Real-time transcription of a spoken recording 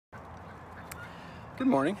Good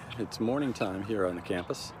morning. It's morning time here on the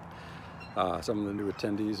campus. Some of the new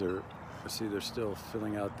attendees I see they're still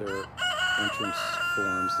filling out their entrance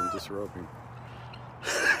forms and disrobing.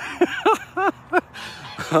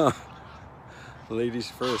 Ladies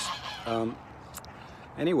first.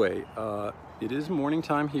 Anyway, it is morning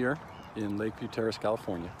time here in Lakeview Terrace,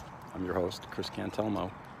 California. I'm your host, Chris Cantelmo.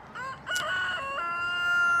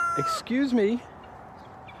 Excuse me.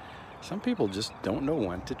 Some people just don't know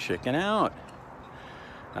when to chicken out.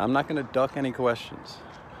 Now, I'm not going to duck any questions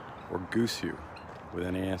or goose you with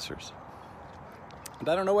any answers. And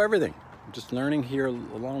I don't know everything. I'm just learning here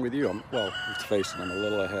along with you. Well, let's face it, I'm a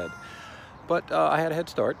little ahead. But I had a head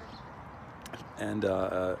start and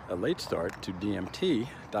a late start to DMT,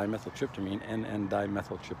 dimethyltryptamine, and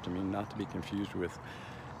dimethyltryptamine, not to be confused with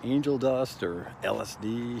angel dust or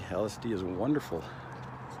LSD. LSD is a wonderful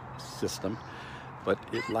system, but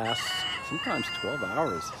it lasts sometimes 12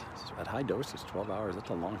 hours. At high doses, 12 hours,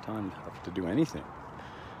 that's a long time to do anything.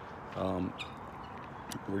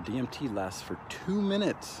 Where DMT lasts for 2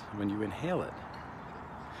 minutes when you inhale it.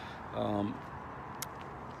 I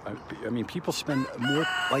mean, people spend more,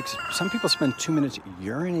 like some people spend 2 minutes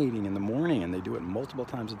urinating in the morning, and they do it multiple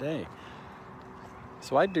times a day.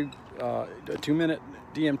 So I do a 2-minute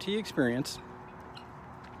DMT experience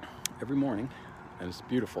every morning, and it's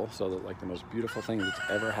beautiful. So that, like, the most beautiful thing that's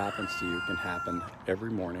ever happens to you can happen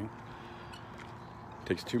every morning. It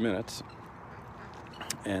takes 2 minutes,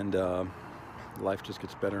 and life just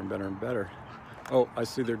gets better and better and better. Oh, I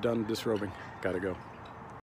see they're done disrobing. Gotta go.